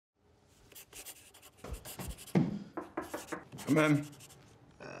Come in.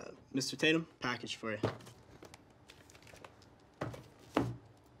 Mr. Tatum, package for you.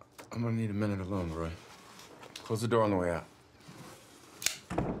 I'm gonna need a minute alone, Roy. Close the door on the way out.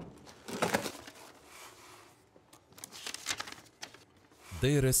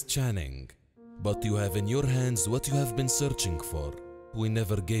 Dearest Channing, but you have in your hands what you have been searching for. We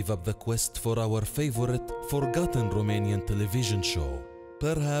never gave up the quest for our favorite, forgotten Romanian television show.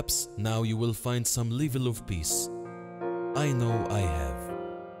 Perhaps now you will find some level of peace. I know I have.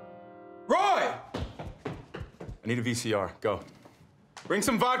 Roy! I need a VCR. Go. Bring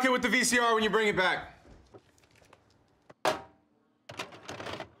some vodka with the VCR when you bring it back.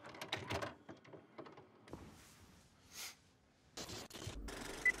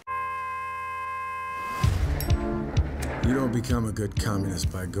 You don't become a good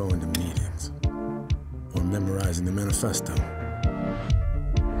communist by going to meetings or memorizing the manifesto.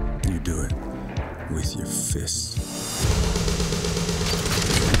 You do it with your fists.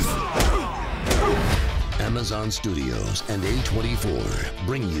 Amazon Studios and A24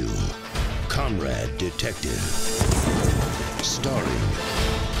 bring you Comrade Detective. Starring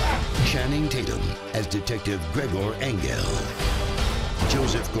Channing Tatum as Detective Gregor Anghel,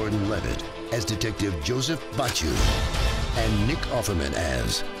 Joseph Gordon-Levitt as Detective Joseph Baciu, and Nick Offerman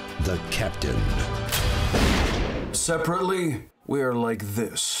as the Captain. Separately, we are like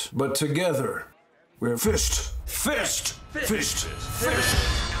this, but together, we're fist, fist, fist,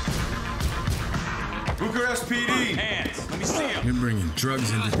 fist. Bucharest PD! Hands! Let me see them! You're bringing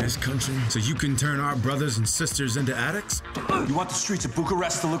drugs into this country so you can turn our brothers and sisters into addicts? You want the streets of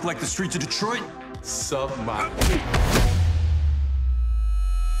Bucharest to look like the streets of Detroit?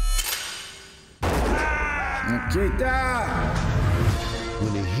 Nikita!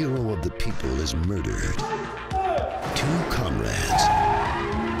 When a hero of the people is murdered, two comrades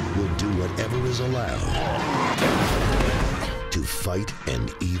will do whatever is allowed to fight an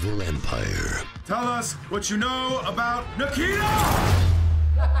evil empire. Tell us what you know about Nikita!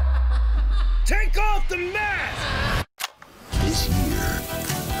 Take off the mask! This year,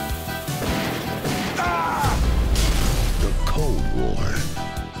 the Cold War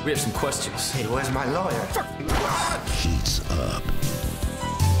We have some questions. Hey, where's my lawyer? heats up.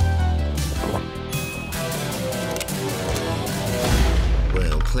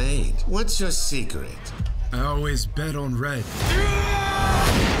 Well played. What's your secret? I always bet on red.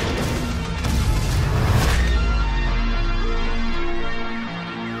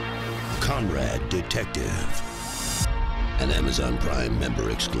 Comrade Detective, an Amazon Prime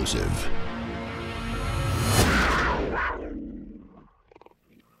member exclusive.